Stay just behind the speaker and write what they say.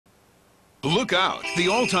Look out! The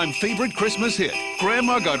all-time favorite Christmas hit,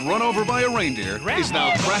 Grandma Got Run Over by a Reindeer, is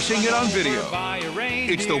now crashing it on video.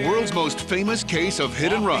 It's the world's most famous case of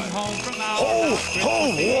hit and run. Oh,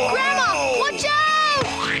 whoa! Grandma, watch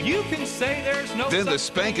out! You can say there's no. Then the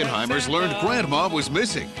Spankenheimers learned Grandma was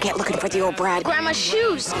missing. Get looking for the old Brad. Grandma's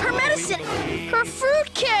shoes, her medicine, her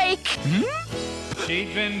fruitcake.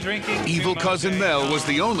 She'd been drinking. Evil cousin Mel was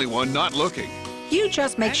the only one not looking. You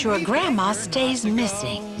just make sure Grandma stays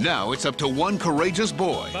missing. Now it's up to one courageous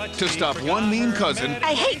boy to stop one mean cousin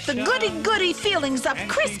I hate the goody-goody feelings of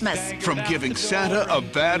Christmas. from giving Santa a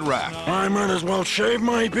bad rap. I might as well shave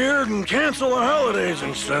my beard and cancel the holidays in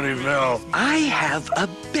Sunnyvale. I have a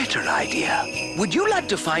better idea. Would you like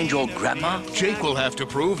to find your grandma? Jake will have to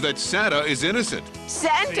prove that Santa is innocent,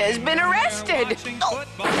 Santa's been arrested.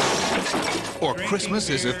 or Christmas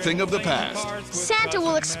is a thing of the past. Santa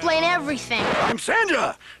will explain everything. I'm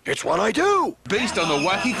Santa. It's what I do. Based on the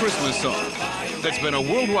wacky Christmas song that's been a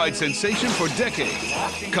worldwide sensation for decades,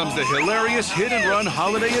 comes the hilarious hit-and-run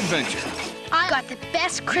holiday adventure. I got the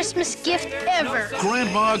best Christmas gift ever.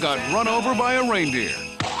 Grandma Got Run Over by a Reindeer.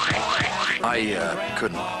 I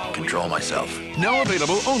couldn't control myself. Now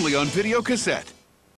available only on video cassette.